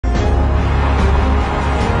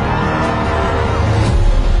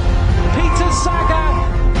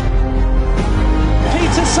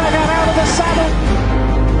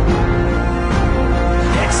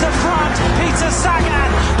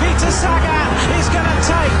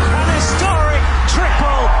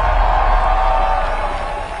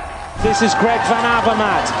This is Greg Van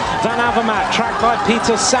Avermaet. Van Avermaet tracked by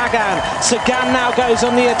Peter Sagan. Sagan now goes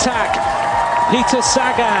on the attack. Peter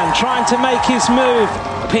Sagan trying to make his move.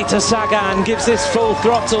 Peter Sagan gives this full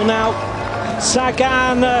throttle now.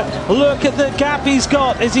 Sagan, look at the gap he's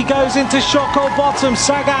got as he goes into shock or bottom.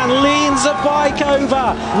 Sagan leans the bike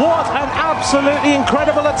over. What an absolutely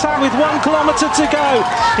incredible attack with 1 kilometre to go.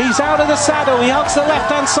 He's out of the saddle. He hugs the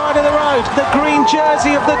left-hand side of the road. The green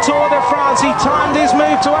jersey of the Tour de France. He timed his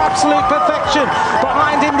move to absolute perfection.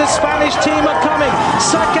 Behind him, the Spanish team are coming.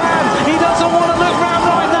 Sagan, he doesn't want to look round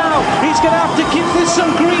right now. He's going to have to give this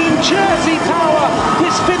some green jersey power.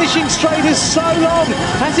 This finishing straight is so long.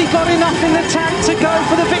 Has he got enough in the tank to go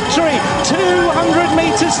for the victory? 200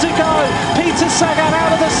 metres to go. Peter Sagan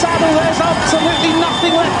out of the saddle. There's absolutely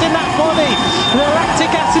nothing left in that body. The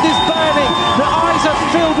lactic acid is burning. The eyes are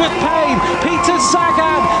filled with pain. Peter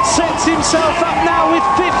Sagan sets himself up now with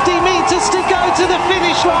 50 metres to go to the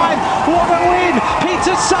finish line. What a win!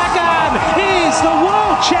 Peter Sagan is the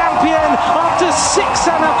world champion after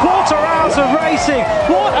 6¼ hours of racing.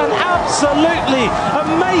 What an absolutely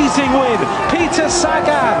amazing win. Peter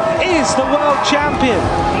Sagan is the world champion.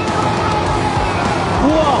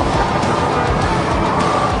 Whoa!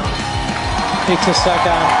 Peter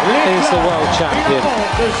Sagan is the world champion.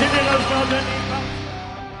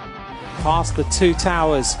 Past the 2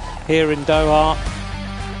 towers here in Doha.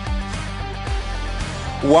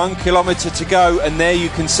 1 kilometre to go, and there you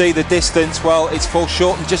can see the distance. Well, it's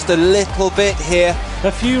foreshortened just a little bit here.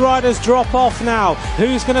 A few riders drop off now.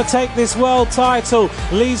 Who's going to take this world title?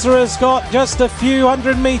 Lisa has got just a few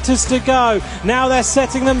 100 metres to go. Now they're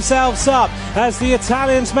setting themselves up as the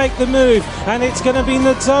Italians make the move, and it's going to be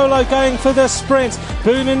Nizzolo going for the sprint.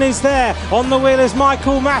 Boonen is there. On the wheel is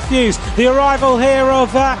Michael Matthews. The arrival here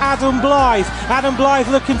of Adam Blythe. Adam Blythe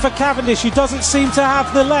looking for Cavendish, who doesn't seem to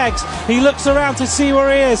have the legs. He looks around to see where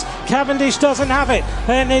he is. Cavendish doesn't have it,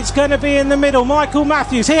 and it's going to be in the middle. Michael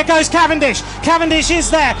Matthews. Here goes Cavendish. Cavendish is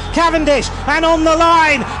there. Cavendish, and on the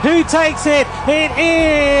line, who takes it? It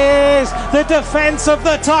is the defence of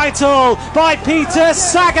the title by Peter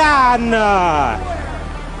Sagan.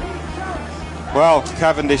 Well,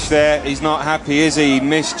 Cavendish there, he's not happy, is he? He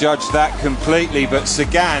misjudged that completely, but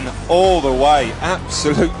Sagan all the way.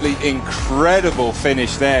 Absolutely incredible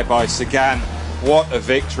finish there by Sagan. What a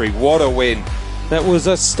victory, what a win. That was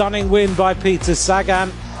a stunning win by Peter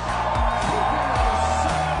Sagan.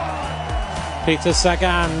 Peter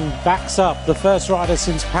Sagan backs up, the first rider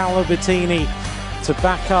since Paolo Bettini to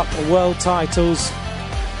back up world titles.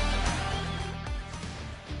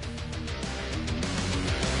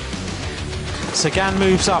 Sagan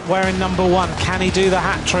moves up wearing number 1. Can he do the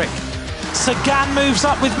hat trick? Sagan moves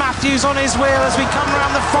up with Matthews on his wheel as we come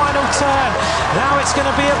around the final turn. Now it's going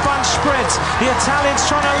to be a bunch sprint. The Italians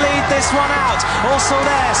trying to lead this one out. Also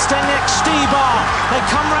there, Stenek Stibar. They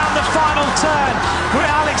come around the final turn.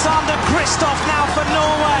 Alexander Kristoff now for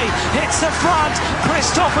Norway. Hits the front.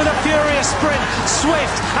 Kristoff with a furious sprint.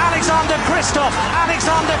 Swift. Alexander Kristoff.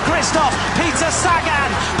 Alexander Kristoff. Peter Sagan.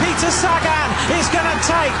 Peter Sagan is going to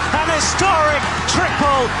take an historic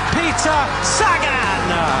triple. Peter Sagan.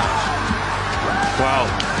 Well,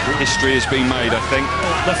 history has been made, I think.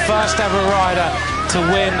 The first ever rider to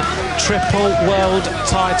win triple world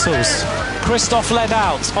titles. Kristoff led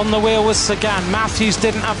out. On the wheel was Sagan. Matthews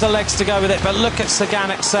didn't have the legs to go with it, but look at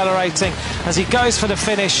Sagan accelerating as he goes for the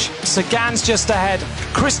finish. Sagan's just ahead.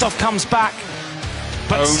 Kristoff comes back.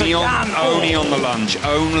 But only Sagan, on the lunge.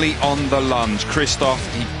 Only on the lunge. Kristoff,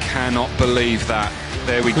 he cannot believe that.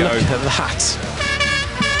 There we go. Look at that.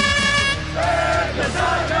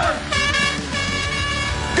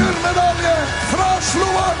 Guldmedalje från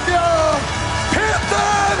Slovakia,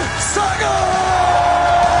 Peter Sagan!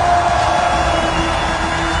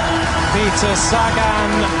 Peter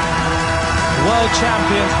Sagan, world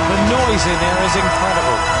champion. The noise in there is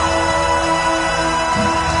incredible.